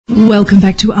Welcome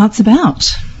back to Arts About.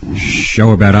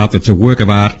 Show about art that's a work of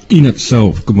art in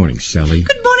itself. Good morning, Sally.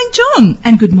 Good morning, John.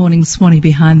 And good morning, Swanee,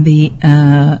 behind the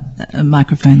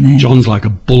microphone there. John's like a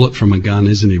bullet from a gun,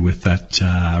 isn't he, with that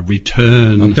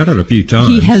return. I've done it a few times.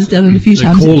 He has done it a few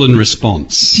times. The call and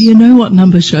response. Do you know what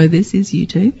number show this is, you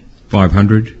two?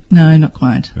 500? No, not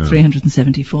quite.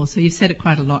 374. So you've said it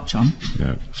quite a lot, John.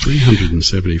 Yeah.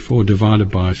 374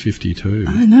 divided by 52.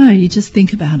 I know, you just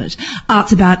think about it.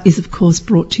 Arts About is, of course,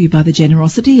 brought to you by the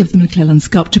generosity of the McClellan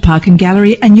Sculpture Park and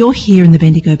Gallery, and you're here in the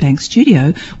Bendigo Bank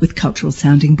studio with Cultural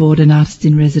Sounding Board and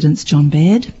Artist-in-Residence John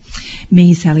Baird,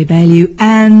 me, Sally Bailey,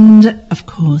 and, of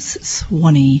course,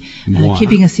 Swanee,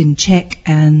 keeping us in check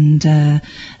and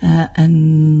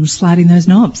sliding those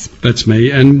knobs. That's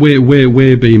me. And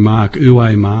where be Mark?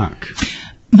 Uwe Mark.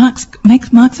 Mark's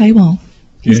AWOL.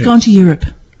 He's Yes. gone to Europe.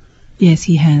 Yes,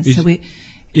 he has. He's so we're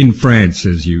in France,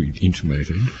 as you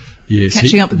intimated. Yes.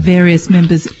 catching up with various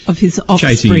members of his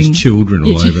offspring. Chasing his children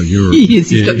all over Europe. Yes,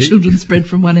 he's got Yeah, children spread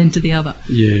from one end to the other.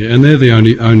 Yeah, and they're the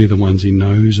only the ones he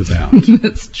knows about.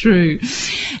 That's true.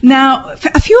 Now,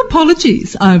 a few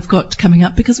apologies I've got coming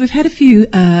up because we've had a few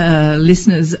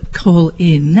listeners call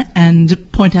in and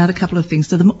point out a couple of things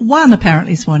to them. One,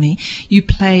 apparently, Swanee, you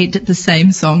played the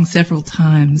same song several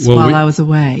times while I was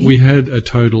away. We had a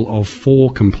total of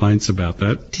 4 complaints about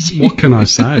that. Did you? What can I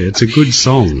say? It's a good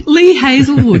song. Lee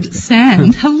Hazelwood,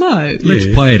 Sand, hello. Let's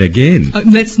Yeah. play it again. Oh,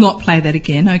 let's not play that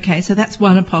again. Okay, so that's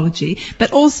one apology.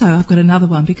 But also I've got another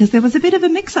one because there was a bit of a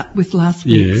mix-up with last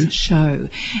week's Yeah. show.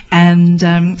 And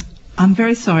I'm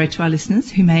very sorry to our listeners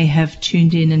who may have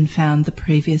tuned in and found the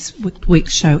previous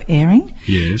week's show airing.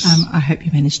 Yes. I hope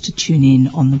you managed to tune in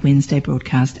on the Wednesday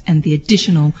broadcast and the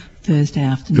additional Thursday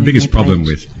afternoon. The biggest they played problem it.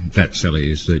 with that,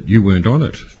 Sally, is that you weren't on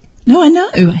it. No, I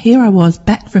know. Here I was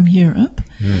back from Europe.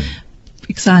 Yeah.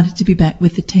 Excited to be back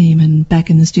with the team and back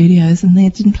in the studios, and they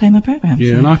didn't play my program.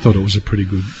 Yeah, so. and I thought it was a pretty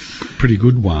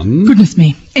good one. Goodness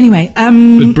me. Anyway,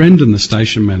 But Brendan, the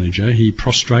station manager, he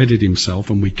prostrated himself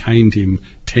and we caned him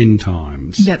 10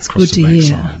 times. that's across good to the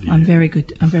hear. backside, yeah. I'm very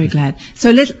good. I'm very glad.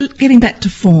 So getting back to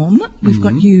form, we've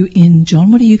got you in,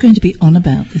 John. What are you going to be on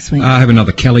about this week? I have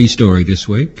another Kelly story this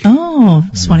week. Oh,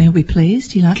 Swanee will be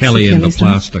pleased. You like Kelly some and the Kelly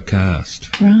songs? plaster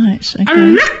cast. Right.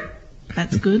 Okay.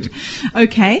 That's good.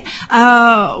 Okay.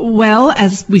 Well,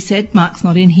 as we said, Mark's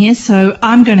not in here, so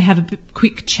I'm going to have a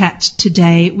quick chat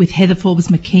today with Heather Forbes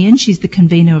McKeon. She's the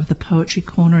convener of the Poetry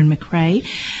Corner in Macrae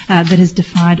that has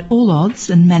defied all odds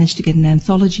and managed to get an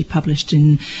anthology published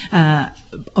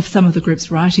of some of the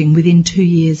group's writing within 2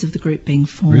 years of the group being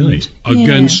formed. Really?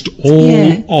 Against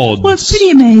all odds. Well, it's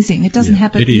pretty amazing. It doesn't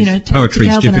happen, It is. to Poetry's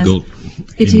galvanise. difficult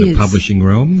It in the is. publishing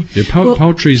realm. Yeah, Well-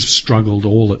 poetry's struggled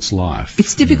all its life.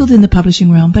 It's difficult in the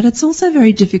publishing realm, but it's also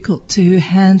very difficult to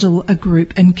handle a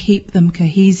group and keep them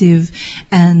cohesive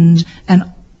and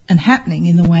happening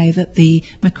in the way that the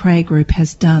Macrae group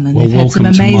has done. And Well, they've had some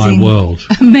welcome to my amazing, world.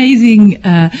 amazing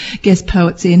guest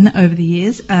poets in over the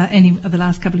years, the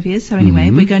last couple of years. So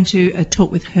anyway, we're going to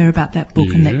talk with her about that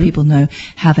book and let Yeah. people know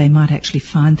how they might actually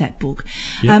find that book.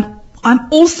 Yep. I'm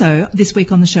also, this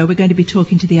week on the show, we're going to be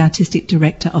talking to the artistic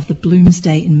director of the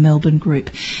Bloomsday in Melbourne group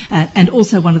and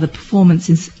also one of the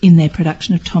performances in their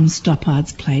production of Tom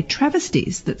Stoppard's play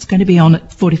Travesties that's going to be on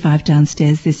at 45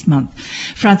 Downstairs this month.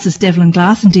 Francis Devlin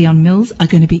Glass and Dion Mills are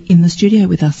going to be in the studio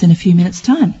with us in a few minutes'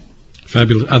 time.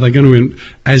 Fabulous. Are they going to,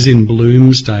 as in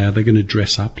Bloomsday, are they going to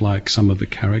dress up like some of the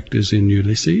characters in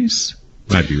Ulysses?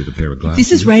 Maybe with a pair of glasses.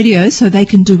 This is radio, so they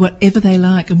can do whatever they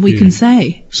like, and we can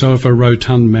say, So if a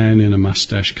rotund man in a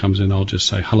moustache comes in, I'll just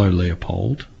say, hello,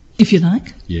 Leopold. if you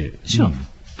like. Yeah. Sure.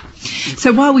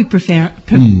 So while we prepare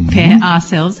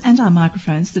ourselves and our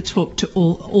microphones to talk to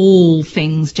all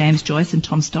things James Joyce and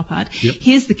Tom Stoppard, Yep.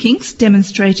 here's the Kinks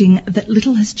demonstrating that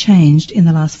little has changed in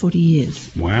the last 40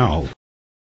 years. Wow.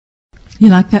 You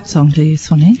like that song, do you,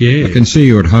 Swanee? Yeah. I can see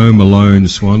you at home alone,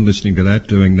 Swan, listening to that,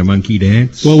 doing the monkey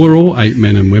dance. Well, we're all 8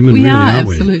 men and women, We really, are, aren't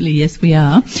we? absolutely, yes, we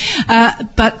are.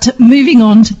 But moving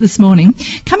on to this morning,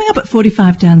 coming up at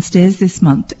 45 Downstairs this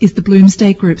month is the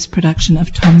Bloomsday Group's production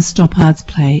of Tom Stoppard's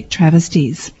play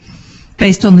Travesties,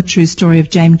 based on the true story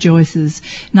of James Joyce's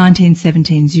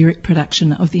 1917 Zurich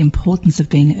production of The Importance of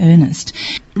Being Earnest.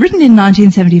 Written in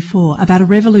 1974 about a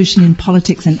revolution in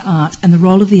politics and art and the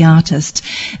role of the artist,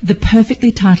 the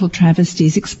perfectly titled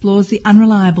Travesties explores the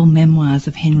unreliable memoirs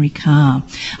of Henry Carr,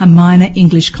 a minor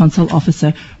English consul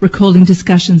officer recalling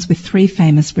discussions with 3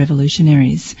 famous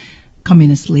revolutionaries: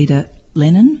 communist leader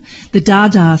Lenin, the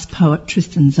Dadaist poet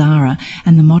Tristan Tzara,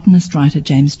 and the modernist writer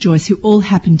James Joyce, who all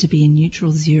happened to be in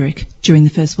neutral Zurich during the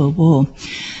First World War.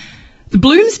 The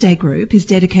Bloomsday Group is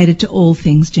dedicated to all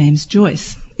things James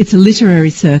Joyce. It's a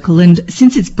literary circle, and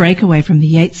since its breakaway from the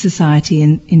Yeats Society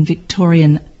in Victoria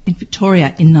in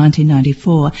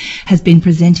 1994, has been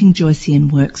presenting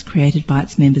Joycean works created by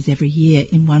its members every year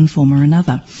in one form or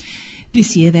another.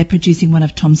 This year they're producing one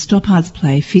of Tom Stoppard's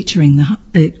play featuring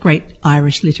the great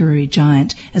Irish literary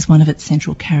giant as one of its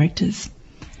central characters.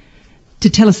 To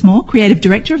tell us more, Creative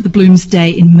Director of the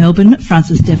Bloomsday in Melbourne,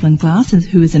 Frances Devlin Glass,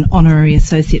 who is an Honorary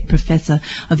Associate Professor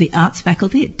of the Arts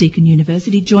Faculty at Deakin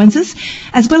University, joins us,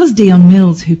 as well as Dion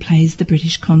Mills, who plays the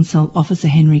British Consul Officer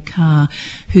Henry Carr,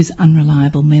 whose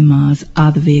unreliable memoirs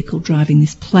are the vehicle driving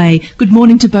this play. Good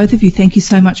morning to both of you. Thank you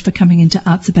so much for coming into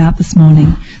Arts About this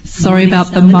morning. Sorry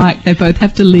about the mic. They both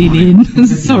have to lean in.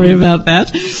 Sorry about that.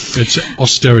 It's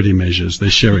austerity measures. They're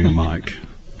sharing a mic.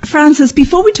 Frances,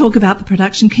 before we talk about the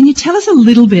production, can you tell us a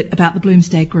little bit about the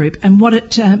Bloomsday Group and what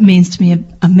it means to be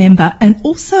a member, and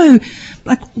also,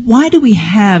 why do we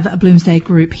have a Bloomsday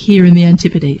Group here in the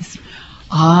Antipodes?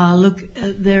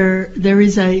 There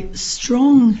is a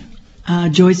strong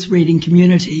Joyce reading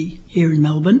community here in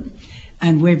Melbourne,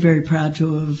 and we're very proud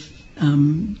to have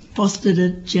fostered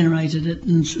it, generated it,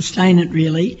 and sustain it,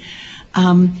 really.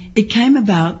 It came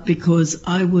about because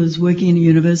I was working in a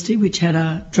university which had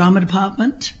a drama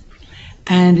department,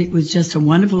 and it was just a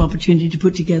wonderful opportunity to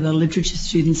put together literature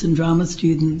students and drama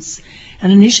students.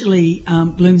 And initially,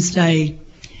 Bloomsday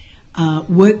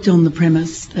worked on the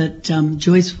premise that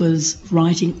Joyce was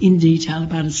writing in detail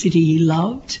about a city he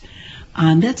loved,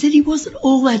 and that city wasn't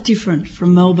all that different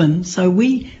from Melbourne. So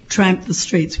we tramped the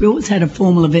streets. We always had a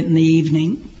formal event in the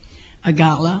evening, a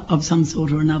gala of some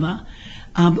sort or another.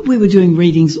 But we were doing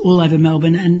readings all over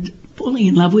Melbourne and falling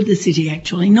in love with the city,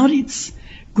 actually. Not its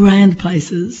grand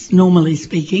places, normally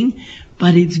speaking,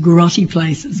 but its grotty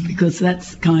places, because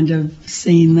that's the kind of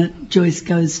scene that Joyce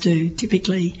goes to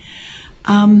typically.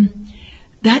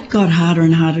 That got harder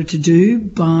and harder to do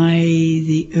by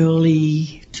the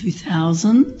early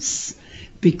 2000s,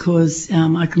 because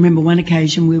I can remember one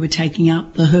occasion we were taking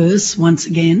up the hearse once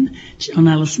again. John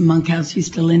Allison Monkhouse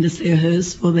used to lend us their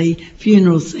hearse for the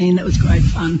funeral scene. That was great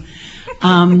fun.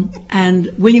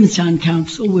 And Williamstown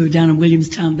Council, we were down in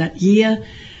Williamstown that year,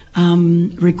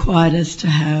 required us to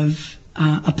have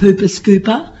a pooper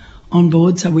scooper on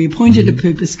board. So we appointed a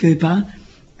pooper scooper,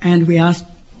 and we asked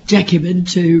Jack Hibbard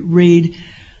to read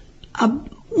a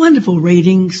wonderful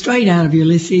reading straight out of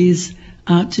Ulysses,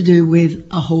 to do with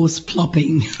a horse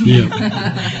plopping.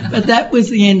 Yeah. But that was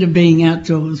the end of being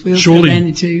outdoors. We also ran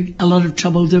into a lot of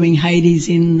trouble doing Hades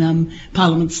in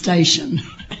Parliament Station.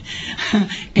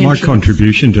 My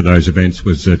contribution to those events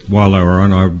was that while they were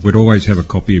on, I would always have a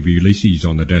copy of Ulysses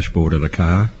on the dashboard of the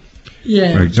car.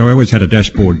 Yeah. So I always had a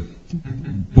dashboard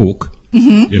book,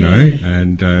 you know,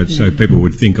 and so people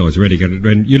would think I was ready to get it.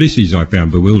 And Ulysses I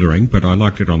found bewildering, but I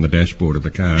liked it on the dashboard of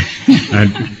the car.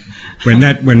 And when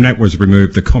that was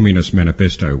removed, the Communist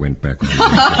Manifesto went back on.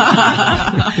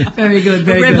 Very good,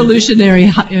 very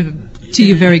revolutionary to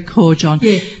your very core, John.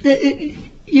 Yeah,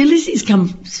 Ulysses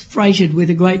comes freighted with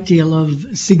a great deal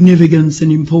of significance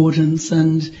and importance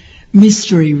and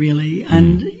mystery, really.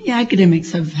 And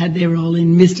academics have had their role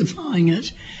in mystifying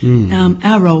it.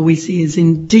 Our role, we see, is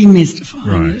in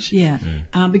demystifying it.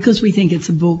 Yeah. Because we think it's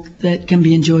a book that can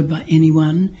be enjoyed by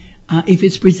anyone, if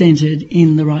it's presented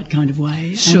in the right kind of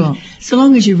way. Sure. And so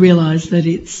long as you realise that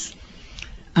it's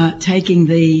taking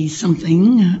the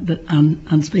something that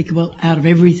unspeakable out of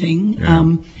everything,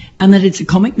 and that it's a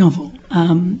comic novel.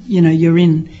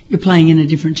 You're playing in a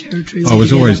different territory. I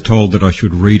was always told that I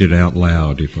should read it out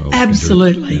loud if I was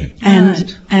Absolutely. Yeah.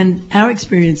 And our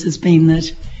experience has been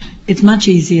that it's much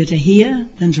easier to hear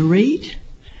than to read,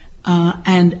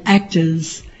 and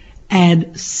actors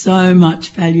add so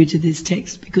much value to this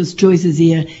text because Joyce's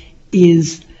ear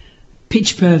is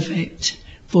pitch perfect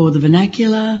for the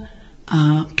vernacular,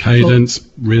 cadence,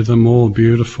 rhythm, all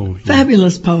beautiful.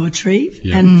 Fabulous poetry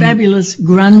and fabulous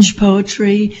grunge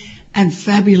poetry and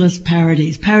fabulous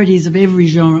parodies of every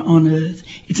genre on earth.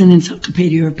 It's an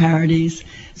encyclopedia of parodies.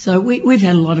 So we've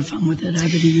had a lot of fun with it over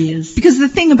the years. Because the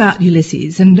thing about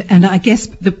Ulysses, and I guess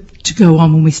to go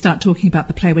on when we start talking about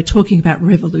the play, we're talking about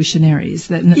revolutionaries,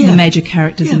 the major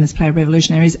characters in this play are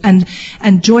revolutionaries. And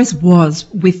Joyce was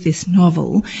with this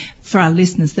novel, for our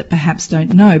listeners that perhaps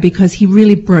don't know, because he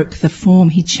really broke the form.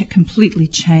 He completely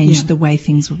changed the way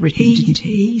things were written, didn't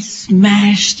he? He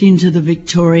smashed into the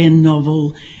Victorian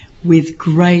novel with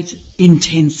great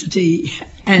intensity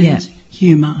and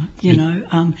humour, you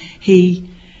know. He,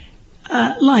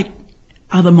 like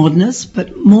other modernists,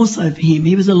 but more so for him,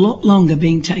 he was a lot longer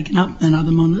being taken up than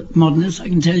other modernists, I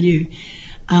can tell you.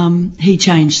 He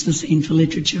changed the scene for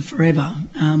literature forever,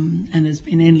 and has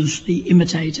been endlessly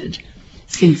imitated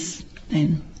since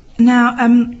then. Now,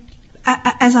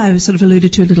 as I sort of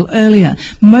alluded to a little earlier,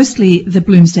 mostly the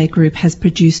Bloomsday Group has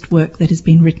produced work that has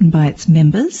been written by its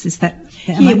members. Is that?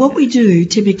 Yeah, what we do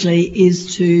typically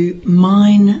is to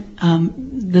mine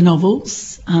the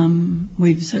novels.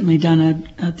 We've certainly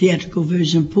done a theatrical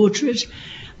version of Portrait,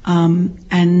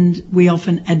 and we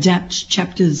often adapt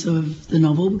chapters of the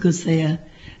novel because they're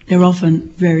often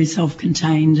very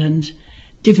self-contained and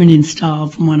different in style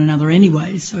from one another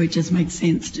anyway, so it just makes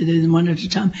sense to do them one at a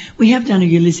time. We have done a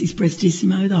Ulysses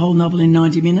Prestissimo, the whole novel in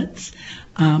 90 minutes.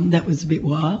 That was a bit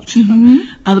wild.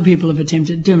 Other people have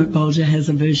attempted. Dermot Bolger has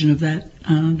a version of that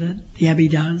the Abbey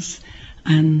does.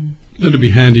 And that'd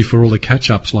be handy for all the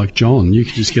catch-ups like John. You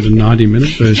could just get a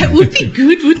 90-minute version. That would be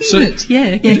good, wouldn't it?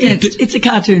 Yeah, it's a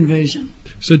cartoon version.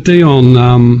 So Dion,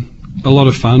 a lot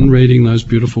of fun reading those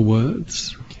beautiful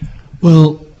words.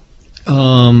 Well,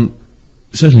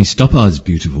 certainly Stoppard's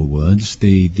beautiful words.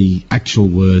 The actual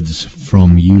words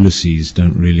from Ulysses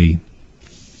don't really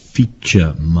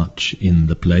feature much in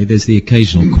the play. There's the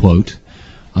occasional quote.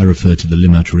 I refer to the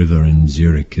Limmat River in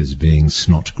Zurich as being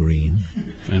snot green.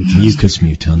 Mucus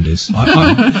mutandis.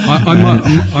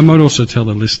 I might also tell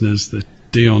the listeners that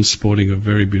Dion's sporting a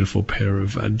very beautiful pair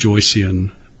of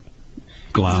Joycean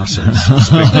glasses,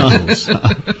 spectacles.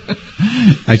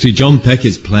 Actually, John Peck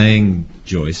is playing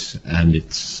Joyce, and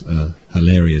it's a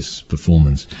hilarious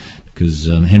performance because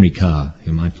Henry Carr,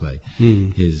 whom I play,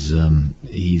 he's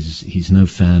no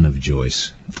fan of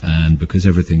Joyce, and because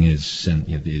everything is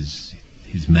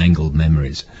his mangled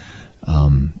memories,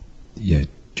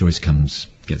 Joyce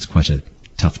gets quite a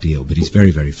tough deal, but he's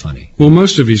very, very funny. Well,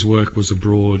 most of his work was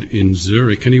abroad in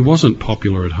Zurich, and he wasn't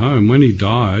popular at home. When he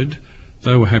died,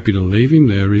 they were happy to leave him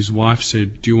there. His wife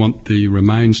said, "Do you want the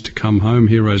remains to come home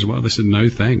here as well?" They said, "No,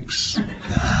 thanks."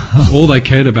 All they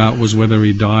cared about was whether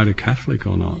he died a Catholic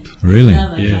or not. Really?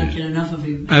 Now they can't get enough of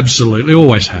him. Absolutely.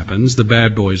 Always happens. The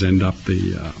bad boys end up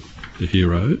the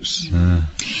heroes.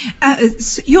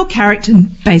 So your character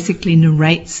basically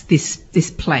narrates this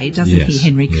play, doesn't he,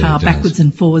 Henry Carr, backwards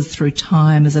and forwards through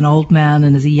time as an old man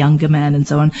and as a younger man and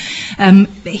so on.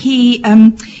 He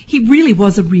really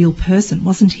was a real person,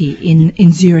 wasn't he,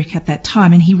 in Zurich at that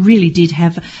time, and he really did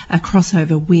have a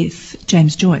crossover with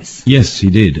James Joyce. Yes,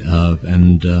 he did,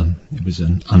 and it was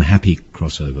an unhappy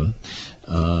crossover.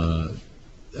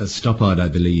 Stoppard, I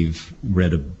believe,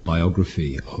 read a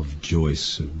biography of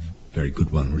Joyce, a very good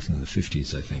one, written in the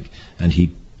 50s, I think, and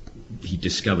he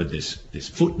discovered this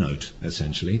footnote,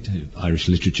 essentially, to Irish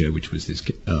literature, which was this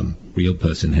real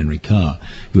person, Henry Carr,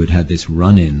 who had this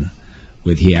run-in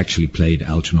with, he actually played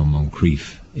Algernon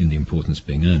Moncrief in The Importance of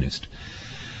Being Earnest,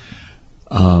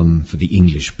 for the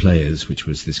English Players, which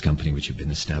was this company which had been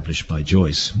established by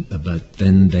Joyce. But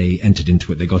then they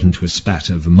got into a spat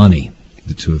over money,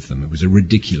 the two of them. It was a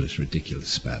ridiculous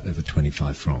spat over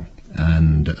 25 francs.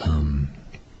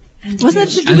 Wasn't it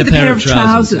to do with a pair of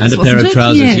trousers? And a pair of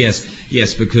trousers,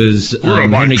 yes, because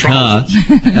Henry Carr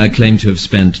claimed to have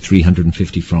spent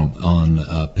 350 francs on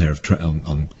a pair of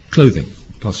on clothing,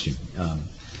 costume,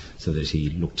 so that he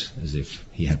looked as if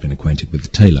he had been acquainted with the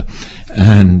tailor,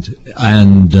 and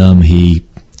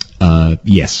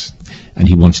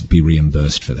he wanted to be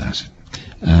reimbursed for that,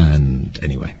 and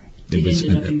anyway,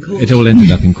 it all ended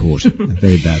up in court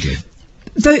very badly.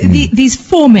 So these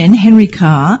four men, Henry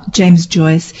Carr, James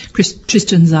Joyce,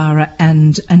 Tristan Tzara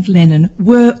and Lennon,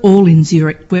 were all in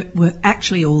Zurich, were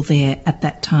actually all there at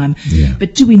that time. Yeah.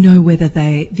 But do we know whether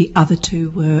the other two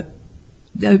were,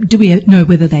 do we know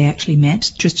whether they actually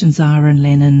met, Tristan Tzara and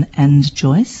Lennon and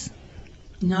Joyce?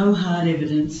 No hard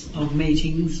evidence of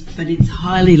meetings, but it's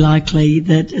highly likely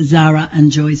that Tzara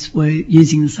and Joyce were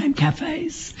using the same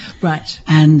cafes. Right.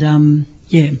 And,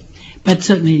 but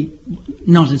certainly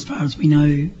not as far as we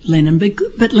know Lennon.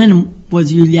 But Lennon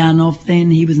was Ulyanov then.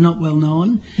 He was not well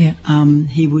known. Yeah.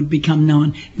 He would become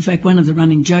known. In fact, one of the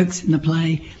running jokes in the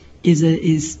play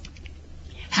is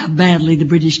how badly the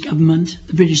British government,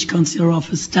 the British Consular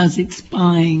Office, does its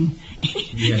spying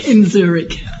in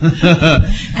Zurich.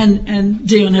 and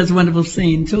Dion has a wonderful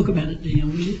scene. Talk about it,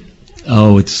 Dion, will you?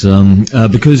 Oh, it's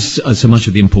because so much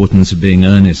of the Importance of Being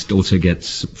Earnest also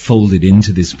gets folded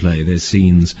into this play. There's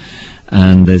scenes,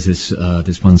 and there's this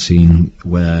one scene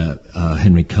where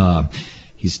Henry Carr,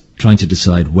 he's trying to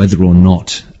decide whether or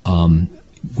not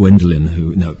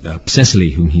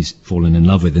Cecily, whom he's fallen in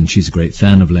love with, and she's a great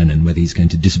fan of Lenin, whether he's going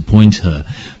to disappoint her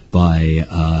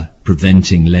by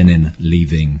preventing Lenin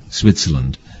leaving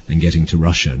Switzerland and getting to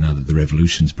Russia now that the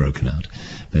revolution's broken out.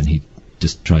 Then he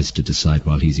just tries to decide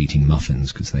while he's eating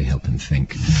muffins because they help him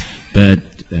think.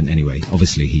 But anyway,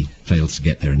 obviously he fails to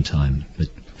get there in time. But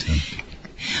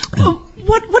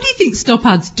What do you think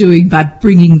Stoppard's doing by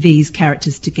bringing these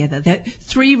characters together? They're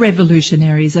three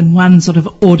revolutionaries and one sort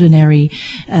of ordinary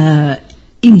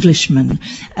Englishman.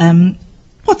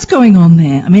 What's going on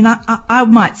there? I mean, I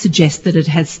might suggest that it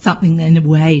has something in a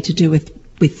way to do with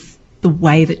the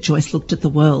way that Joyce looked at the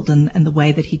world and the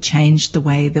way that he changed the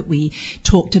way that we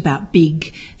talked about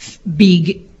big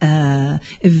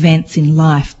events in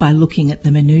life by looking at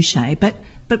the minutiae. But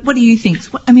what do you think?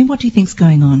 What do you think's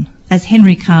going on? As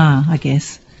Henry Carr, I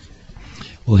guess.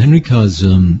 Well, Henry Carr's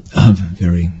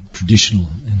very traditional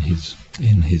in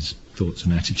his thoughts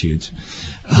and attitudes.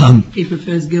 He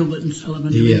prefers Gilbert and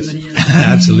Sullivan to Yes, anybody else.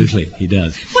 absolutely, he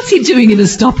does. What's he doing in a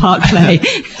Stoppard play?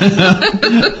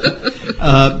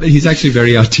 He's actually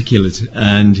very articulate,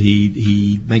 and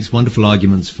he makes wonderful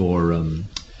arguments for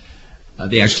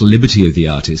the actual liberty of the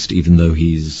artist. Even though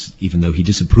he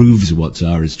disapproves of what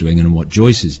Zara is doing and what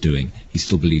Joyce is doing, he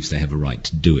still believes they have a right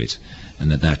to do it,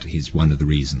 and that is one of the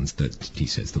reasons that he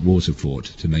says that wars are fought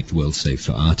to make the world safe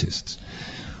for artists,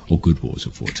 or good wars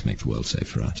are fought to make the world safe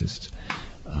for artists.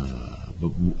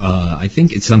 But I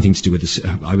think it's something to do with this.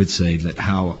 I would say that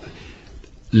how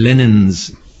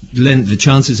the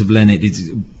chances of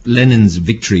Lenin's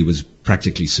victory was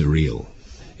practically surreal.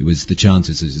 It was the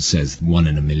chances, as it says, 1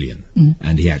 in a million,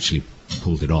 and he actually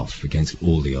pulled it off against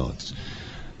all the odds.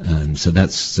 And so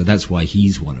that's why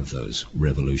he's one of those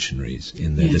revolutionaries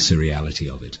in the surreality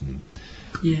of it. And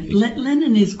Yeah,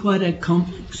 Lenin is quite a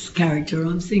complex character.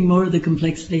 I'm seeing more of the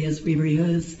complexity as we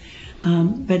rehearse,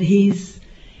 but he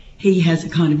has a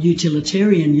kind of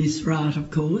utilitarian use for art,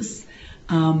 of course.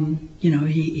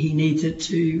 He needs it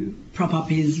to prop up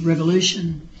his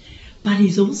revolution. But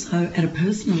he's also, at a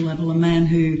personal level, a man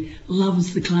who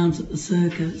loves the clowns at the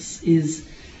circus,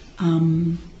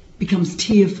 becomes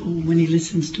tearful when he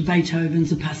listens to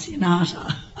Beethoven's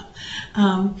Appassionata.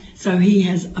 So he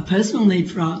has a personal need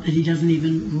for art that he doesn't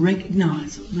even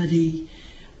recognise or that he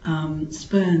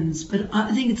spurns. But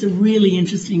I think it's a really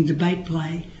interesting debate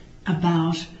play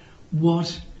about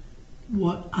what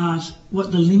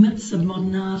the limits of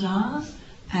modern art are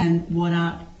and what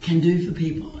art can do for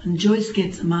people. And Joyce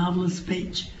gets a marvellous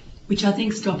speech, which I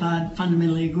think Stoppard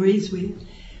fundamentally agrees with,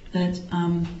 that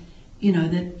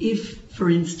that if, for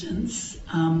instance,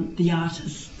 the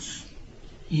artists,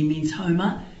 he means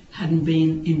Homer, hadn't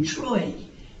been in Troy,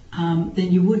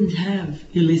 then you wouldn't have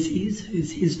Ulysses,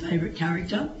 who's his favourite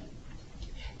character.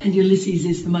 And Ulysses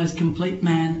is the most complete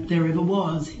man there ever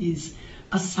was. He's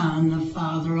a son, a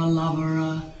father, a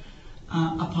lover,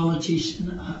 a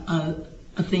politician,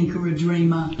 a thinker, a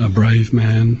dreamer. A brave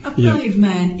man. A brave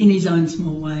man in his own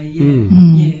small way,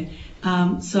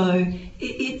 yeah. So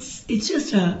it's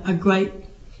just a great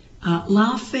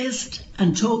laugh fest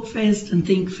and talk fest and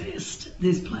think fest,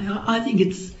 this play. I think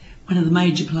it's one of the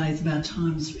major plays of our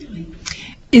times, really.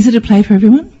 Is it a play for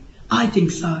everyone? I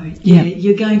think so, yeah.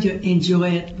 You're going to enjoy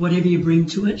it, whatever you bring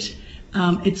to it.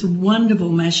 It's a wonderful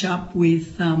mash-up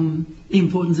with the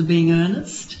importance of being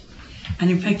earnest.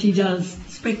 And in fact, he does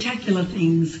spectacular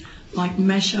things like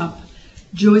mash up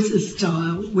Joyce's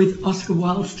style with Oscar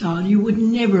Wilde's style. You would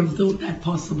never have thought that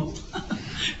possible.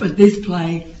 But this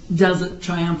play does it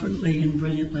triumphantly and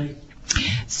brilliantly.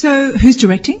 So who's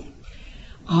directing?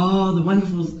 Oh, the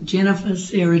wonderful Jennifer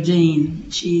Sarah Dean.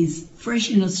 She's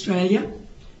fresh in Australia,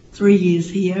 3 years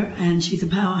here, and she's a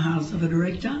powerhouse of a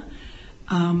director.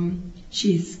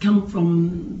 She's come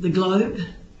from the Globe,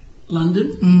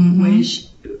 London, where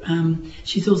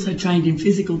she's also trained in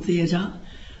physical theatre.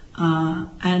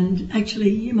 And actually,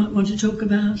 you might want to talk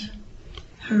about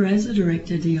her as a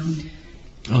director, Dion.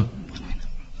 Oh,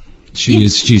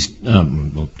 she's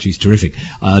terrific.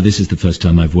 This is the first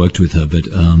time I've worked with her, but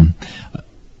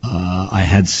I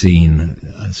had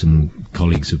seen some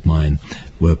colleagues of mine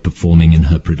were performing in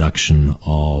her production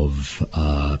of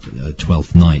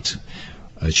Twelfth Night.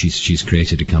 She's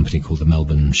created a company called the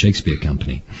Melbourne Shakespeare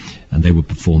Company, and they were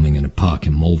performing in a park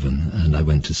in Malvern, and I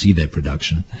went to see their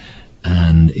production,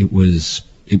 and it was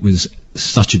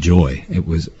such a joy. It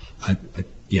was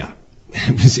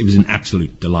it was an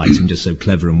absolute delight, and just so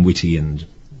clever and witty and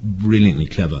brilliantly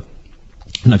clever.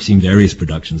 And I've seen various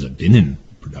productions. I've been in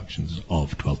productions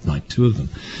of Twelfth Night, 2 of them,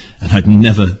 and I'd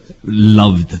never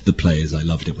loved the play as I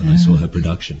loved it when I saw her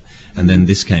production. And then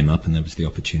this came up, and there was the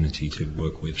opportunity to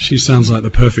work with her. She sounds like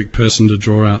the perfect person to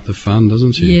draw out the fun,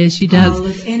 doesn't she? Yeah, she does. Well,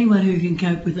 if anyone who can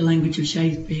cope with the language of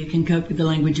Shakespeare can cope with the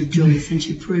language of Joyce, and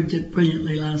she proved it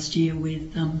brilliantly last year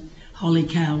with Holy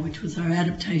Cow, which was our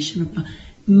adaptation of the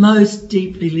most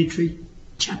deeply literary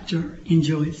chapter in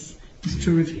Joyce. It's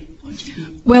terrific.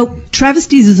 Well,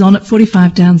 Travesties is on at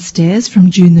 45 Downstairs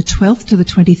from June the 12th to the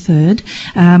 23rd.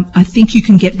 I think you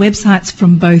can get websites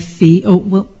from both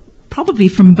probably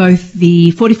from both the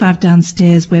 45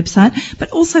 Downstairs website, but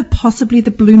also possibly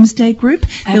the Bloomsday group.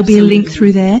 There'll be a link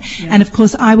through there. Yeah. And of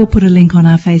course, I will put a link on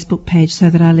our Facebook page so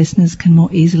that our listeners can more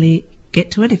easily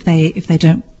get to it if they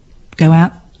don't go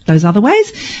out those other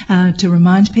ways, to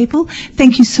remind people.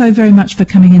 Thank you so very much for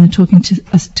coming in and talking to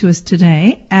us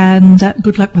today, and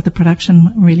good luck with the production.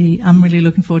 I'm really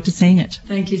looking forward to seeing it.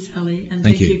 Thank you, Sally, and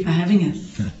thank you for having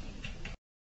us.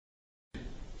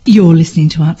 You're listening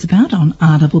to Arts About on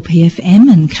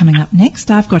RPPFM, and coming up next,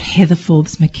 I've got Heather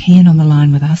Forbes McKeon on the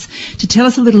line with us to tell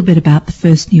us a little bit about the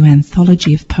first new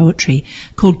anthology of poetry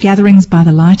called Gatherings by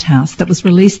the Lighthouse that was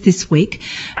released this week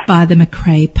by the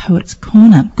Macrae Poets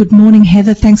Corner. Good morning,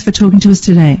 Heather. Thanks for talking to us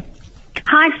today.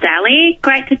 Hi, Sally.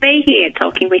 Great to be here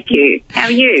talking with you. How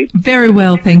are you? Very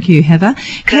well, thank you, Heather.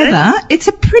 Good. Heather, it's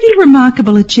a pretty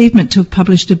remarkable achievement to have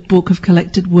published a book of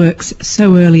collected works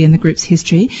so early in the group's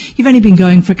history. You've only been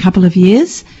going for a couple of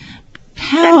years.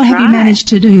 How That's have you right. managed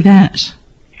to do that?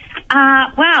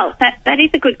 Well, that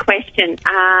is a good question.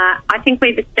 I think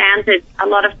we've astounded a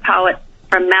lot of poets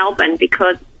from Melbourne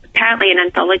because apparently an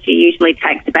anthology usually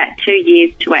takes about 2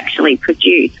 years to actually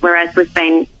produce, whereas we've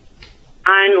been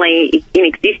only in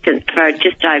existence for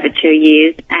just over 2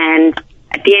 years. And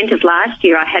at the end of last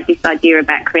year, I had this idea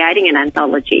about creating an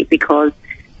anthology because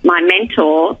my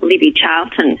mentor, Libby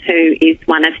Charlton, who is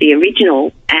one of the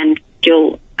original and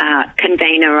dual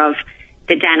convener of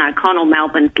the Dan O'Connell,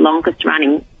 Melbourne's longest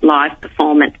running live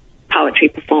poetry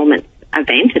performance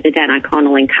event at the Dan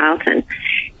O'Connell in Carlton,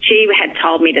 she had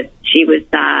told me that she was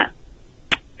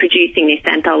producing this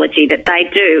anthology that they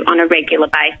do on a regular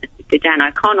basis with the Dan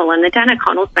O'Connell, and the Dan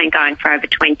O'Connell's been going for over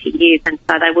 20 years, and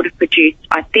so they would have produced,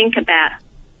 I think, about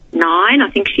 9, I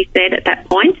think she said at that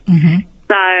point. Mm-hmm.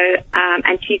 So,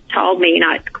 and she's told me,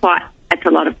 it's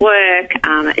a lot of work,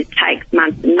 it takes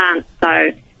months and months, so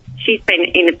she's been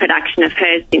in the production of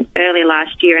hers since early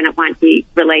last year, and it won't be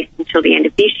released until the end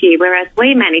of this year, whereas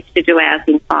we managed to do ours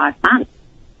in 5 months.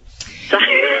 So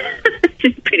it's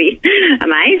just pretty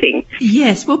amazing.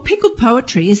 Yes, well, pickled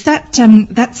poetry, is that,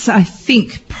 that's, I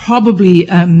think, probably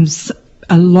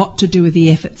a lot to do with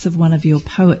the efforts of one of your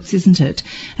poets, isn't it?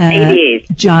 It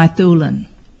is. Jai Thulan.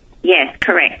 Yes,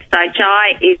 correct. So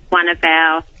Jai is one of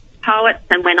our poets,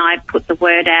 and when I put the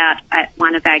word out at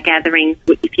one of our gatherings,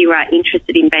 if you are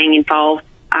interested in being involved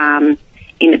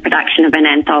in the production of an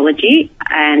anthology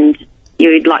and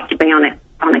you'd like to be on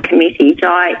a committee,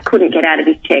 Jai couldn't get out of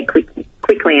his chair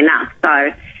quickly enough.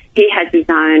 So he has his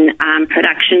own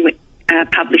production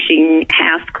publishing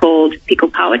house called Pickle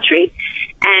Poetry,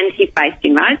 and he's based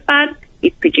in Rosebud.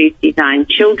 He's produced his own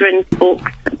children's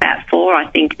books, about 4, I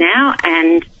think, now,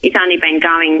 and he's only been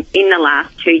going in the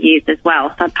last 2 years as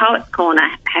well. So Poets Corner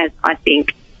has, I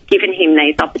think, given him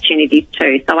these opportunities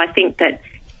too. So I think that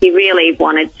he really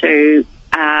wanted to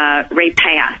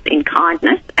repay us in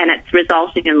kindness, and it's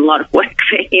resulted in a lot of work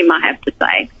for him, I have to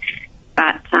say.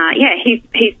 But,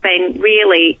 he's been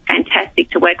really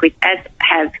fantastic to work with, as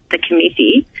have the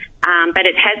committee. But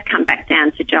it has come back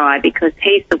down to Jai because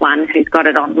he's the one who's got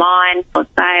it online for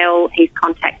sale. He's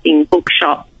contacting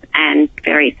bookshops and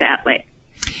various outlets.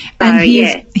 And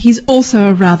he's also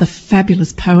a rather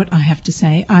fabulous poet, I have to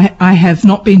say. I have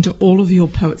not been to all of your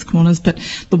Poets' Corners, but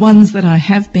the ones that I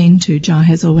have been to, Jai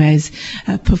has always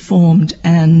performed,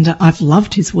 and I've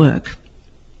loved his work.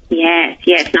 Yes.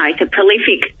 No, he's a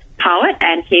prolific poet,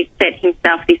 and he's set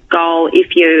himself this goal.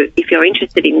 If you're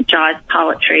interested in Jai's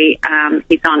poetry,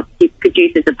 he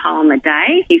produces a poem a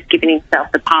day. He's given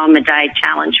himself the poem a day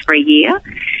challenge for a year,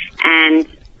 and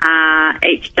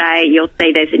each day you'll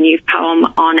see there's a new poem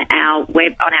on our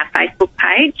Facebook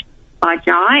page by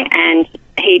Jai, and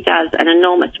he does an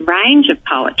enormous range of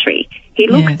poetry. He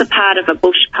looks the part of a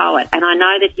bush poet, and I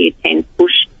know that he attends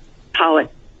bush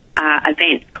poet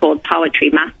events called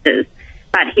Poetry Musters,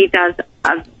 but he does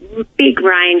a big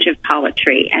range of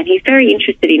poetry, and he's very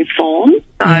interested in form,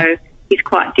 so he's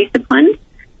quite disciplined.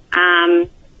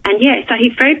 So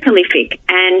he's very prolific,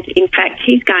 and in fact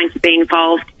he's going to be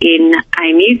involved in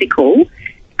a musical.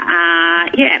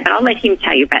 But I'll let him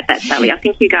tell you about that, Sally. I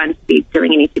think you're going to be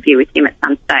doing an interview with him at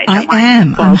some stage. I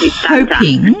am. I'm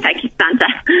hoping. Take his thunder.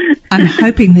 I'm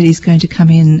hoping that he's going to come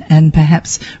in and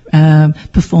perhaps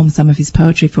perform some of his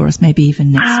poetry for us, maybe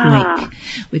even next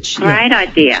week. Great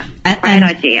idea. Great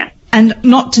idea. And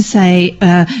not to say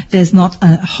there's not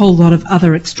a whole lot of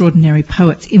other extraordinary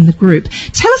poets in the group.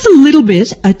 Tell us a little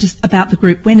bit just about the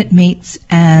group, when it meets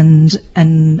and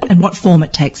what form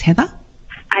it takes, Heather.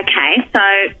 Okay, so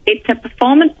it's a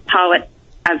performance poetry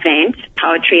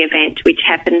event, which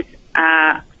happens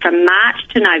from March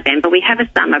to November. We have a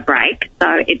summer break,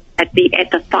 so it's at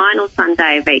the final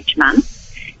Sunday of each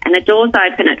month, And the doors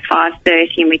open at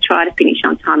 5:30 and we try to finish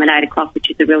on time at 8 o'clock, which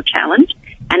is a real challenge.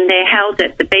 And they're held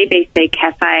at the BBC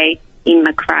Cafe in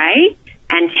Macrae,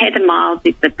 and Heather Miles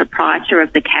is the proprietor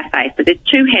of the cafe. So there's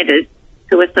two Heathers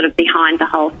who are sort of behind the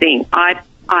whole thing.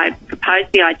 I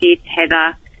proposed the idea to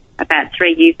Heather about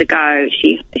 3 years ago.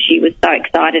 She was so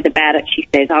excited about it. She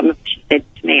said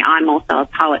to me, I'm also a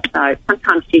poet, so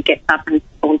sometimes she gets up and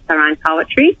performs her own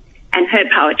poetry, and her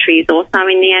poetry is also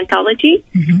in the anthology.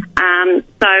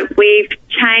 So we've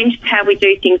changed how we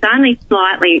do things only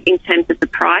slightly in terms of the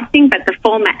pricing, but the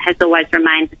format has always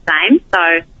remained the same.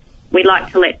 So we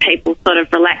like to let people sort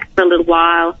of relax for a little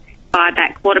while. By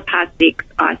about 6:15,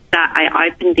 I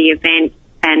open the event,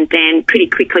 and then pretty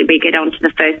quickly we get on to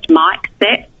the first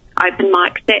open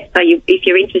mic set. So if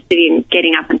you're interested in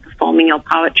getting up and performing your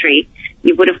poetry,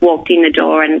 you would have walked in the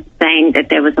door and seen that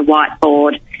there was a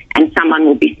whiteboard, and someone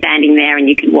will be standing there, and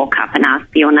you can walk up and ask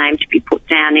for your name to be put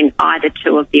down in either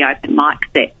two of the open mic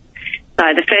sets.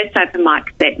 So the first open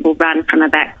mic set will run from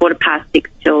about 6:15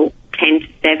 till 10 to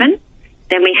 7.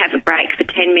 Then we have a break for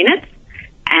 10 minutes,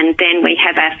 and then we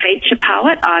have our feature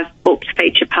poet. I've booked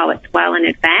feature poets well in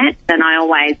advance, and I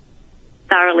always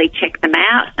thoroughly check them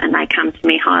out, and they come to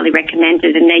me highly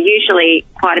recommended, and they're usually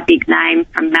quite a big name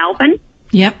from Melbourne.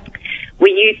 Yep.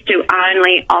 We used to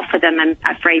only offer them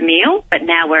a free meal, but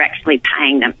now we're actually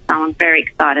paying them. So I'm very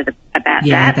excited about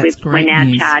that. That's great we're now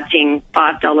news. charging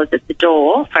 $5 at the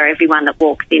door for everyone that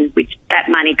walks in, which that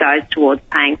money goes towards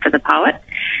paying for the poet.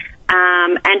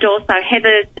 And also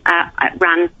Heather's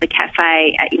runs the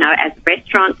cafe, as a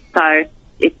restaurant, so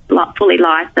it's fully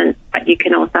licensed, but you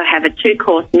can also have a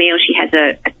 2-course meal. She has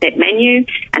a set menu,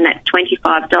 and that's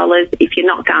 $25. If you're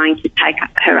not going to take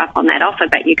her up on that offer,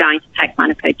 but you're going to take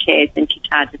one of her chairs, then she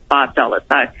charges $5.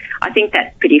 So I think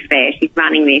that's pretty fair. She's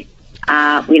running this,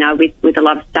 with a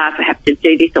lot of staff who have to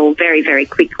do this all very, very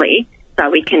quickly, so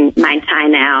we can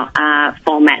maintain our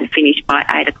format and finish by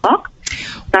 8 o'clock.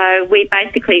 So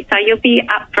so you'll be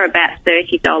up for about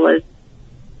 $30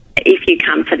 if you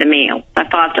come for the meal. So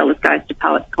 $5 goes to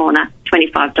Poets Corner,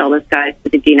 $25 goes to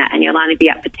the dinner, and you'll only be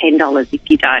up for $10 if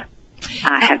you don't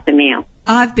have the meal.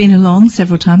 I've been along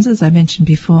several times, as I mentioned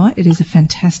before. It is a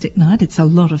fantastic night. It's a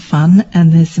lot of fun,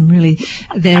 and there's some really,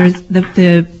 there is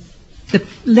the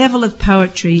level of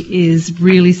poetry is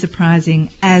really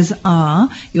surprising, as are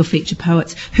your feature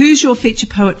poets. Who's your feature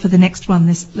poet for the next one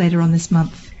later on this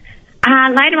month?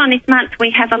 Later on this month, we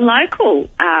have a local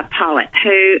poet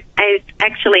who is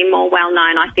actually more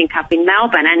well-known, I think, up in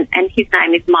Melbourne, and his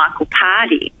name is Michael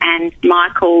Pardee. And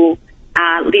Michael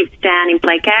lives down in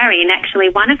Blackgowrie, and actually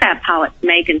one of our poets,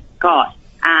 Megan Scott,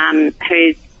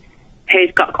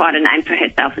 who's got quite a name for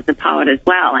herself as a poet as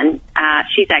well, and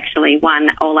she's actually won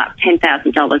all up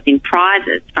 $10,000 in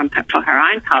prizes for her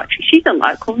own poetry. She's a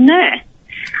local nurse.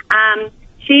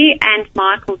 She and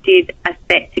Michael did a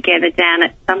set together down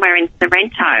at somewhere in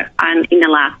Sorrento in the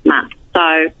last month.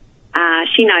 So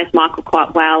she knows Michael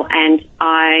quite well, and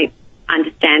I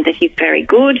understand that he's very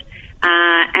good,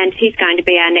 and he's going to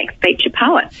be our next feature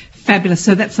poet. Fabulous.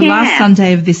 So that's the last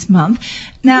Sunday of this month.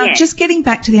 Now, just getting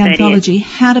back to the anthology,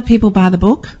 how do people buy the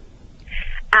book?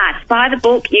 To buy the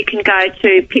book, you can go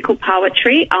to Pickle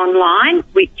Poetry online,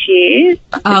 which is...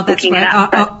 Oh, that's right.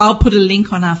 I'll put a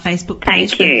link on our Facebook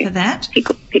page for that.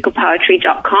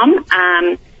 Picklepoetry.com.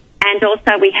 And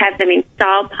also we have them in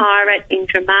Style Pirate in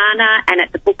Dramana and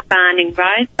at the Book Barn in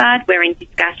Rosebud. We're in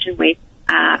discussion with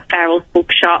Farrell's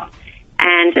Bookshop,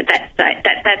 and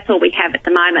that's all we have at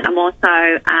the moment. I'm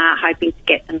also hoping to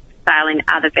get them for sale in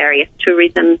other various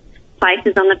tourism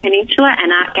places on the peninsula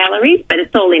and art galleries, but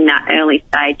it's all in the early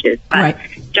stages. But right.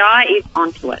 Jai is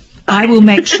onto it. I will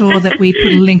make sure that we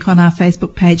put a link on our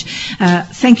Facebook page.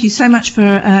 Thank you so much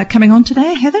for coming on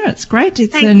today, Heather. It's great.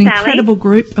 It's Thanks, an incredible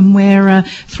group, and we're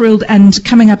thrilled. And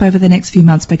coming up over the next few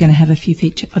months, we're going to have a few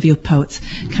feature of your poets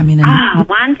come in. And,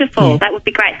 wonderful. Yeah. That would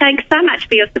be great. Thanks so much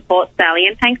for your support, Sally,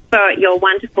 and thanks for your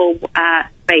wonderful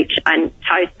speech and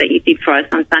toast that you did for us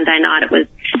on Sunday night. It was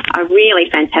a really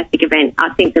fantastic event.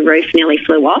 I think the roof nearly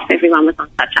flew off. Everyone was on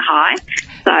such a high.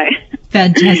 So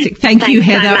fantastic. Thank you,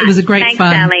 Heather. So it was a great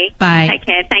fun. Thanks, Sally. Bye. Take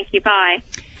care. Thank you. Bye.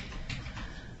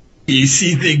 This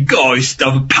is the ghost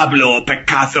of Pablo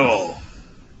Picasso.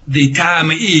 The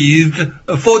time is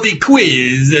for the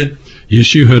quiz.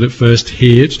 Yes, you heard it first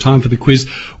here. It's time for the quiz.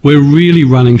 We're really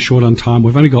running short on time.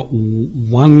 We've only got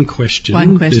one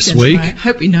question this week. Right.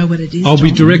 Hope we know what it is. I'll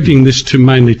be directing this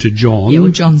mainly to John, well,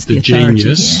 John's the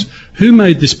genius. Yeah. Who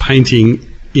made this painting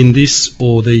in this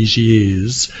or these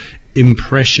years?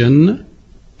 Impression,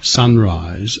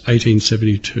 Sunrise,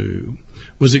 1872.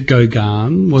 Was it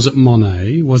Gauguin? Was it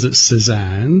Monet? Was it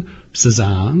Cézanne?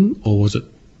 Or was it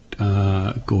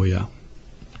Goya?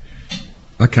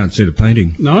 I can't see the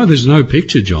painting. No, there's no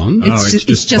picture, John. It's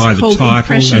just by the called title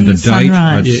Impression and the date.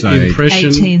 Sunrise. I'd say Impression.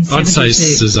 1872. I'd say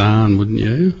Cézanne, wouldn't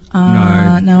you?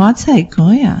 No, I'd say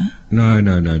Goya.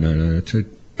 no.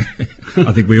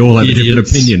 I think we all have a different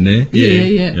Idiots. opinion there.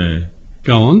 Yeah.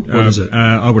 Go on. What is it?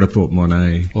 I would have thought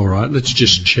Monet. All right, let's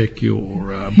just check your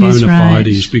Who's bona right?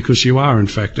 fides, because you are, in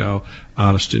fact, our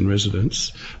artist in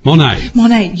residence. Monet.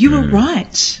 Monet, you were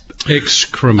right.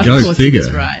 Excrement. Go Of course he figure.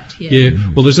 was right. Yeah,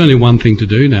 well, there's only one thing to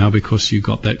do now because you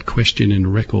got that question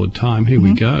in record time. Here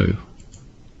we go.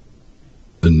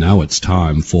 And now it's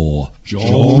time for John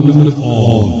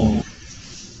On.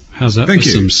 How's that Thank for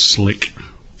you. some slick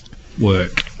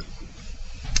work?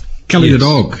 Kelly Yes. the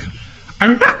dog.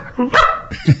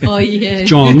 Oh, yeah.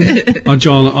 John,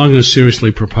 John, I'm going to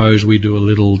seriously propose we do a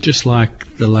little, just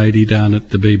like the lady down at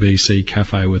the BBC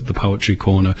cafe with the poetry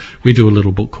corner, we do a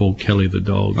little book called Kelly the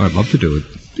Dog. I'd love to do it.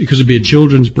 Because it'd be a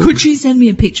children's book. Could you send me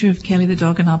a picture of Kelly the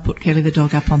dog and I'll put Kelly the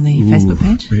dog up on the Facebook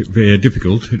page? Very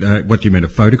difficult. What do you mean, a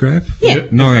photograph? Yeah.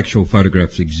 No actual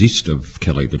photographs exist of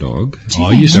Kelly the dog.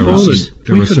 Oh, you There are spoiled some, it.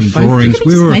 there We are could some have faked drawings. it.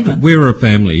 Made one. We were a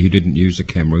family who didn't use a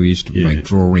camera. We used to Yeah. make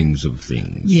drawings of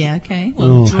things. Yeah, okay. Well,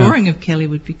 Oh, a drawing of Kelly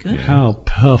would be good. How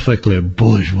perfectly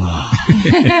bourgeois.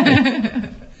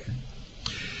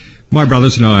 My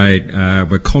brothers and I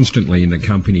were constantly in the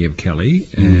company of Kelly,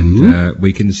 and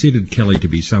we considered Kelly to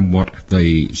be somewhat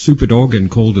the super dog and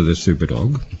called her the super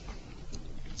dog.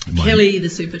 Kelly the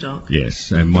super dog.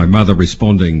 Yes, and my mother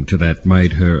responding to that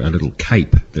made her a little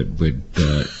cape that would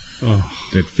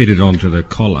that fitted onto the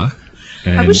collar.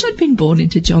 And I wish I'd been born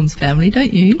into John's family,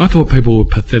 don't you? I thought people were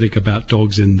pathetic about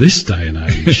dogs in this day and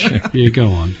age. Yeah, go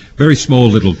on. very small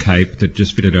little cape that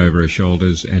just fitted over her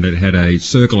shoulders, and it had a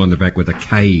circle on the back with a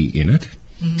K in it.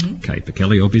 K for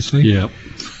Kelly, obviously. Yeah.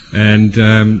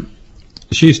 And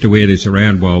she used to wear this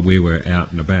around while we were out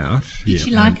and about. Did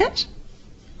she like it?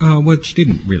 Oh, well, she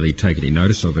didn't really take any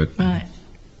notice of it, Right.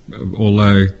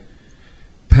 although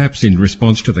perhaps in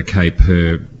response to the cape,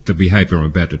 the behaviour I'm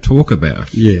about to talk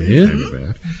about Yeah. came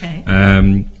about.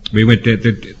 Okay. We went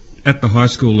at the high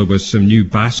school. There was some new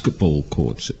basketball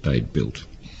courts that they'd built,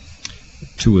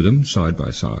 two of them side by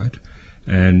side,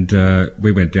 and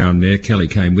we went down there. Kelly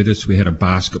came with us. We had a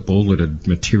basketball that had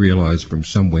materialised from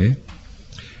somewhere.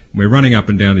 We're running up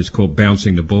and down this court,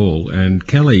 bouncing the ball, and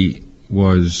Kelly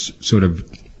was sort of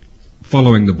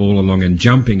following the ball along and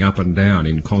jumping up and down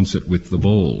in concert with the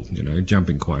ball,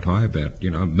 jumping quite high, about,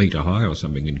 a metre high or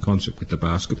something, in concert with the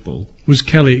basketball. Was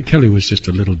Kelly was just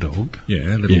a little dog.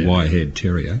 Yeah, a little Yeah. wire-haired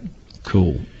terrier.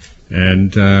 Cool.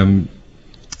 And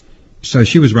so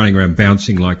she was running around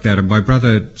bouncing like that, and my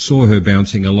brother saw her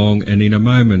bouncing along, and in a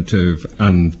moment of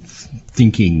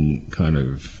unthinking kind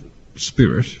of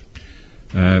spirit,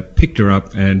 picked her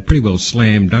up and pretty well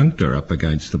slam dunked her up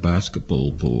against the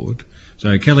basketball board.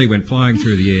 So Kelly went flying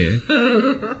through the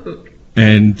air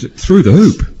and through the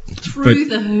hoop. Through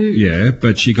the hoop. Yeah,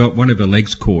 but she got one of her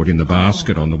legs caught in the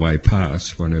basket on the way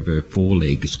past, one of her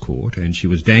forelegs caught, and she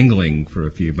was dangling for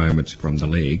a few moments from the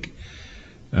leg.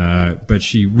 But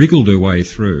she wriggled her way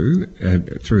through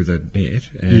the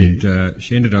net, and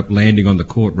she ended up landing on the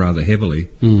court rather heavily.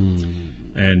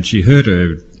 And she hurt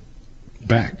her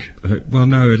Back. her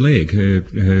leg,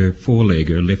 her foreleg,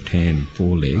 her left hand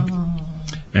foreleg.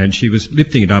 And she was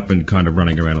lifting it up and kind of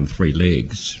running around on three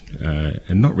legs,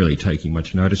 and not really taking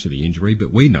much notice of the injury,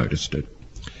 but we noticed it.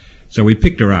 So we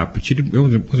picked her up, but she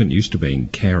wasn't used to being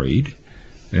carried,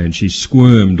 and she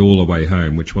squirmed all the way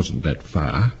home, which wasn't that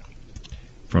far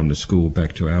from the school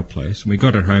back to our place. And we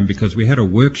got her home because we had a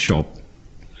workshop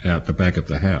out the back of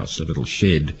the house, a little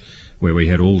shed, where we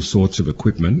had all sorts of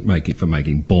equipment for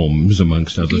making bombs,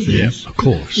 amongst other things. Of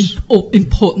course.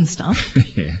 Important stuff.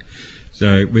 Yeah.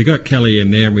 So we got Kelly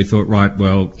in there and we thought, right,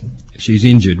 well, she's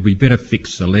injured, we better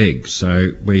fix the leg.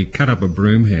 So we cut up a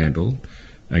broom handle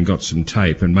and got some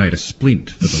tape and made a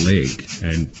splint for the leg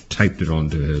and taped it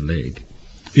onto her leg.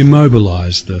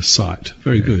 Immobilised the site.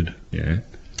 Very good. Yeah.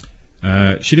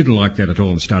 She didn't like that at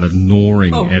all and started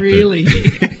gnawing Oh, at really?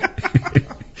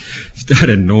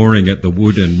 started gnawing at the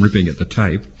wood and ripping at the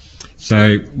tape.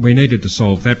 So we needed to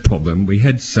solve that problem. We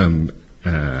had some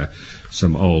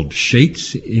old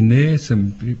sheets in there, some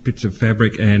bits of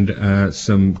fabric, and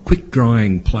some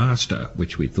quick-drying plaster,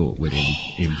 which we thought we'd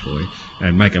employ,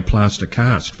 and make a plaster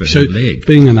cast for So, her leg.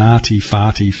 being an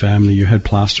arty-farty family, you had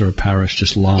plaster of Paris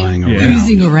just lying around.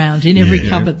 Oozing around in every Yeah.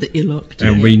 cupboard that you looked.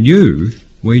 And we knew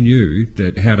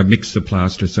that how to mix the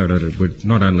plaster so that it would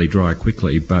not only dry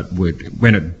quickly, but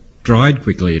when it dried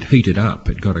quickly, it heated up.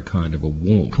 It got a kind of a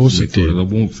warmth. Of course it did. The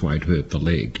warmth won't hurt the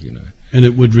leg, And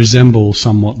it would resemble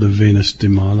somewhat the Venus de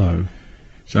Milo.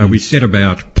 So we set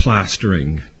about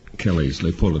plastering Kelly's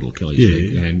leg, poor little Kelly's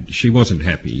leg, and she wasn't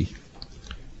happy.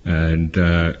 And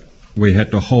we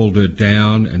had to hold her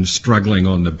down and struggling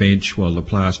on the bench while the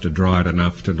plaster dried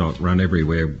enough to not run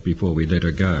everywhere before we let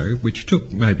her go, which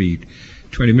took maybe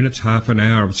 20 minutes, half an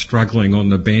hour of struggling on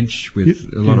the bench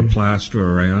with a lot of plaster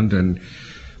around. And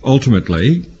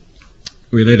ultimately,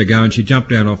 we let her go and she jumped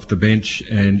down off the bench,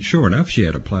 and sure enough, she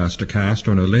had a plaster cast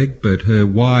on her leg, but her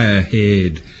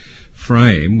wire-haired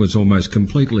frame was almost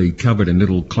completely covered in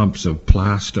little clumps of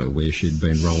plaster where she'd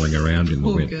been rolling around in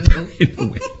the wet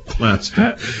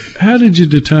plaster. How did you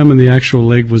determine the actual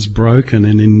leg was broken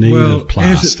and in need of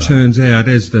plaster? As it turns out,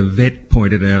 as the vet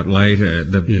pointed out later,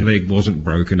 the leg wasn't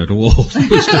broken at all.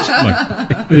 It was just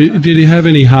like... Did he have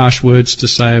any harsh words to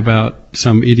say about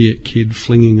some idiot kid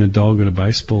flinging a dog at a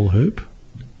baseball hoop?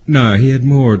 No, he had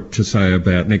more to say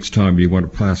about next time you want a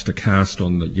plaster cast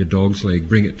on your dog's leg,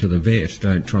 bring it to the vet.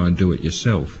 Don't try and do it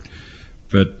yourself.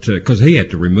 But because he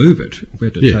had to remove it, we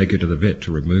had to take it to the vet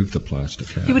to remove the plaster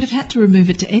cast. He would have had to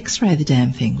remove it to X-ray the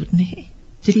damn thing, wouldn't he?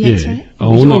 Did he X-ray it?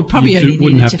 Oh, no, probably only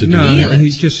wouldn't have to do No, that. he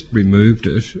just removed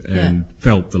it and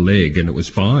felt the leg, and it was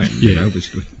fine. You know, it was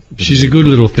good. She's a good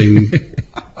little thing,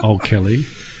 old Kelly.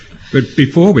 But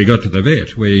before we got to the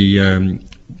vet, we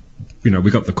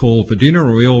got the call for dinner,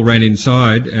 and we all ran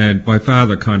inside, and my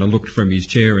father kind of looked from his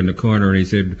chair in the corner and he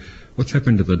said, "What's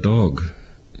happened to the dog?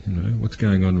 You know, what's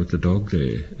going on with the dog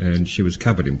there?" And she was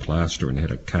covered in plaster and had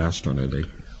a cast on her leg.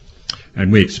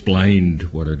 And we explained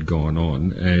what had gone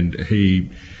on, and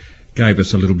he gave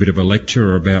us a little bit of a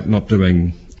lecture about not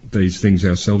doing these things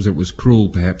ourselves. It was cruel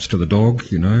perhaps to the dog,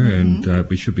 and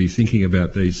we should be thinking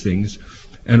about these things.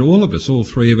 And all of us, all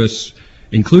three of us,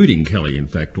 including Kelly, in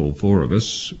fact, all four of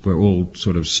us, were all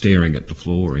sort of staring at the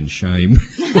floor in shame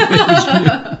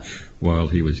while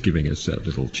he was giving us that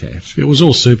little chat. It was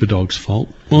all Superdog's fault.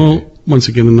 Well, once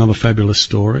again, another fabulous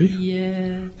story.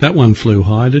 Yeah. That one flew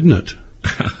high, didn't it?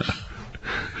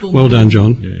 Well done,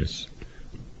 John. Yes.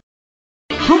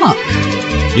 Hark!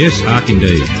 Yes, hark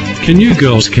indeed. Can you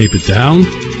girls keep it down?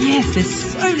 Yes, they're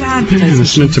so loud.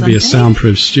 It's meant to be a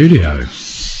soundproof studio.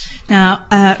 Now,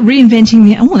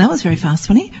 reinventing that was very fast,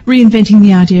 funny. Reinventing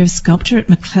the idea of sculpture at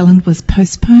McClelland was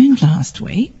postponed last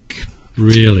week.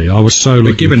 Really? I was so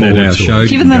looking given forward that our to show it.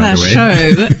 Given that our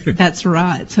show, that's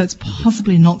right. So it's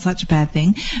possibly not such a bad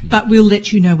thing. But we'll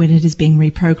let you know when it is being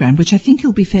reprogrammed, which I think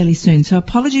will be fairly soon. So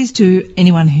apologies to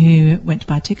anyone who went to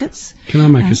buy tickets. Can I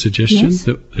make a suggestion? Yes.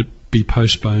 That it be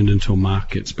postponed until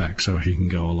Mark gets back so he can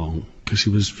go along. Because he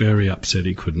was very upset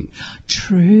he couldn't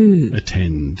True.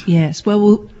 attend. Yes.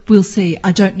 Well, we'll see.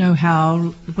 I don't know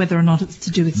whether or not it's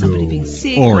to do with somebody being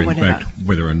sick or Or, in whatever. fact,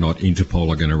 whether or not Interpol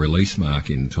are going to release Mark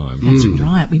in time. That's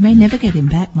right. We may never get him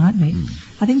back, might we?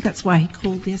 I think that's why he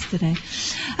called yesterday.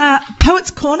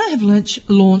 Poets Corner have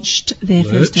launched their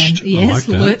first Lurched? I like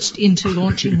that. lurched into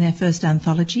launching their first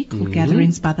anthology called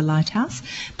Gatherings by the Lighthouse,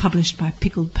 published by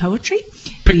Pickled Poetry.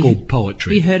 Pickled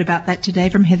Poetry. We heard about that today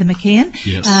from Heather McKeon,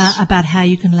 Yes. about how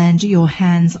you can land your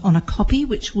hands on a copy,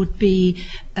 which would be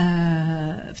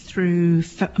through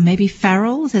maybe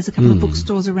Farrell's. There's a couple of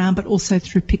bookstores around, but also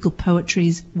through Pickled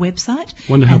Poetry's website.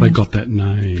 Wonder how they And got that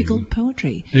name. Pickled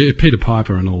Poetry. Peter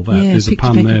Piper and all that. Yeah, There's a Picture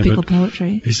pun Paper, there. Pickled But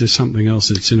Poetry. is there something else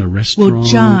that's in a restaurant?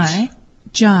 Well,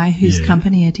 Jai, whose Yeah.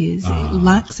 company it is,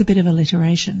 likes a bit of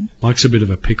alliteration. Likes a bit of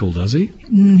a pickle, does he?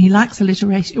 He likes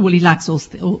alliteration. Well, he likes all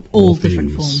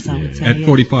different things, forms, I would say. At yeah.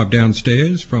 45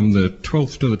 downstairs, from the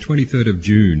 12th to the 23rd of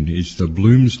June, is the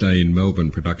Bloomsday in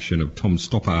Melbourne production of Tom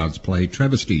Stoppard's play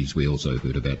Travesties. We also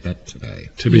heard about that today.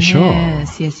 To be sure.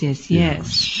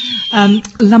 Yes.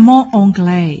 L'Amant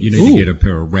Anglais. You need to get a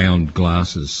pair of round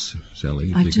glasses,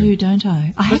 Sally. I do, don't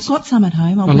I? I have got some at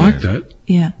home. I like that.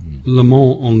 Yeah. Le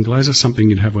Mans Anglaise is something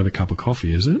you'd have with a cup of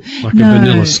coffee, is it? Like No, a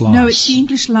vanilla slice? no, it's the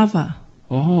English Lover.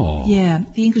 Oh. Yeah,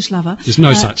 the English Lover. There's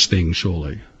no such thing,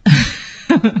 surely.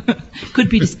 Could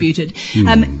be disputed.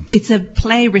 It's a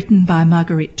play written by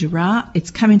Marguerite Duras. It's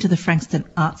coming to the Frankston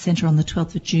Arts Centre on the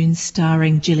 12th of June,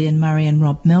 starring Gillian Murray and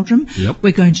Rob Meldrum. Yep.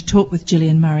 We're going to talk with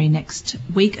Gillian Murray next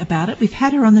week about it. We've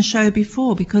had her on the show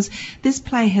before because this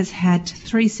play has had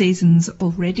 3 seasons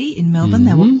already in Melbourne.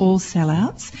 They were all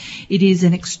sellouts. It is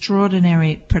an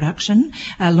extraordinary production.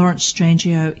 Lawrence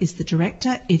Strangio is the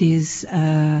director. It's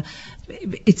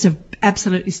an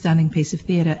absolutely stunning piece of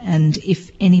theatre, and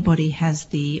if anybody has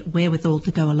the wherewithal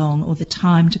to go along or the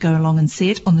time to go along and see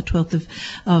it on the 12th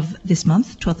of this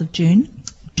month, 12th of June,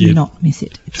 do not miss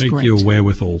it. It's Take great. your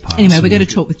wherewithal pass. Anyway, we're going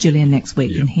to talk with Gillian next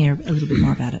week and hear a little bit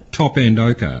more about it. Top End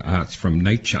Ochre, Arts from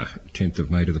Nature, 10th of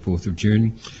May to the 4th of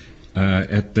June.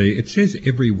 it says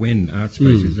Every When Art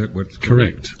Space, is that what's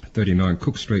Correct. 39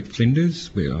 Cook Street,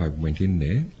 Flinders, where I went in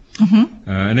there. Mm-hmm.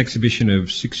 An exhibition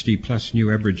of 60 plus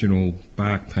new Aboriginal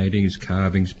bark paintings,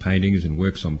 carvings, paintings and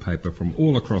works on paper from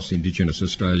all across Indigenous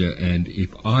Australia, and if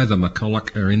either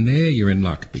McCulloch are in there, you're in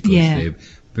luck, because they're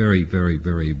very, very,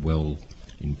 very well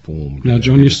informed. Now,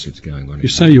 John, what's going on. You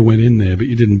say you went in there, but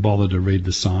you didn't bother to read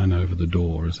the sign over the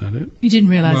door, is that it? You didn't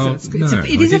realise Well,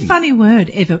 it is a funny word,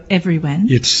 everyone.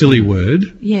 It's a silly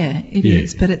word. Yeah, it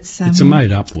is, but it's It's a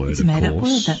made-up word, It's a made-up of word,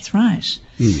 course. that's right.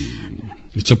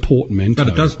 It's a portmanteau.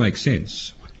 But it does make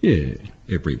sense. Yeah.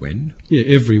 Every when. Yeah,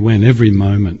 every when, every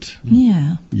moment.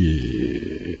 Yeah.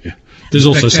 Yeah. There's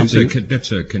also something...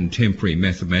 That's a contemporary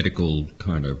mathematical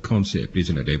kind of concept,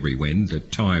 isn't it? Every when,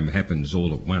 that time happens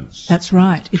all at once. That's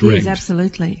right. It Correct. is,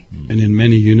 absolutely. and in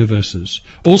many universes.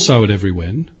 Also at every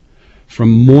when,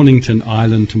 from Mornington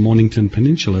Island to Mornington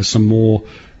Peninsula, some more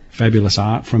fabulous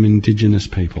art from Indigenous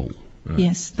people.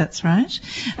 Yes, that's right.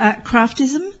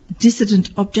 Craftism,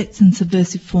 Dissident Objects and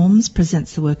Subversive Forms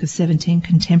presents the work of 17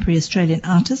 contemporary Australian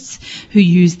artists who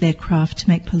use their craft to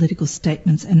make political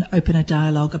statements and open a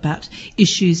dialogue about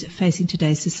issues facing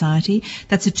today's society.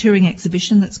 That's a touring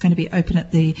exhibition that's going to be open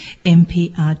at the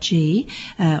MPRG,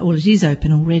 or it is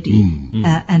open already,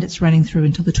 and it's running through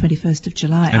until the 21st of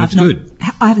July. And it's good.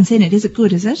 I haven't seen it. Is it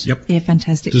good, is it? Yep. Yeah,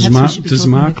 fantastic. Does Perhaps we should be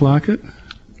talking Mark with- like it?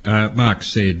 Mark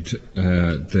said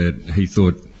that he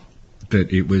thought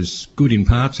that it was good in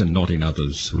parts and not in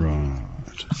others. Right.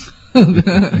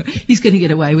 He's going to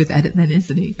get away with that then,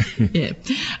 isn't he?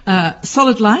 Yeah.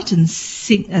 Solid Light and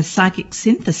Psychic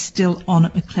Synth are still on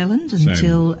at McClelland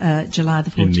until July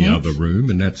the 14th. In the other room,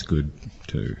 and that's good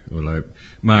too. Although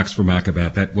Mark's remark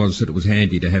about that was that it was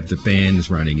handy to have the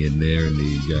bands running in there in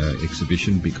the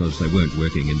exhibition because they weren't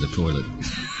working in the toilet.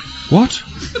 What?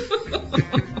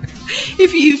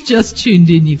 If you've just tuned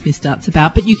in, you've missed Arts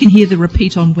About, but you can hear the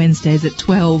repeat on Wednesdays at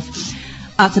 12.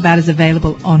 Arts About is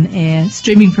available on air,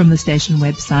 streaming from the station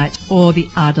website or the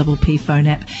RPP phone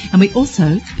app. And we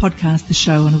also podcast the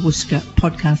show on a Wooska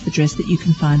podcast address that you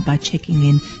can find by checking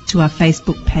in to our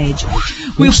Facebook page.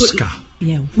 Wooska.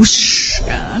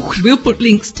 Wooska. We'll put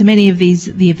links to many of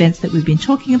the events that we've been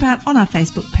talking about on our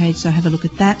Facebook page, so have a look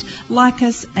at that. Like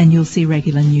us, and you'll see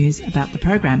regular news about the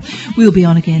program. We'll be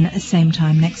on again at the same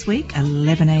time next week,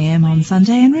 11 a.m. on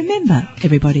Sunday. And remember,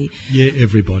 everybody,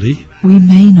 Everybody. we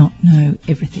may not know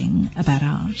everything about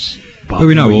art. But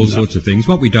we know all sorts of things.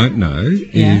 What we don't know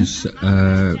is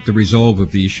the resolve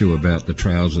of the issue about the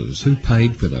trousers. Who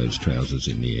paid for those trousers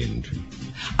in the end?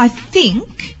 I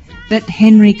think that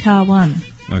Henry Carr won.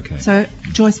 Okay. So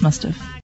Joyce must have.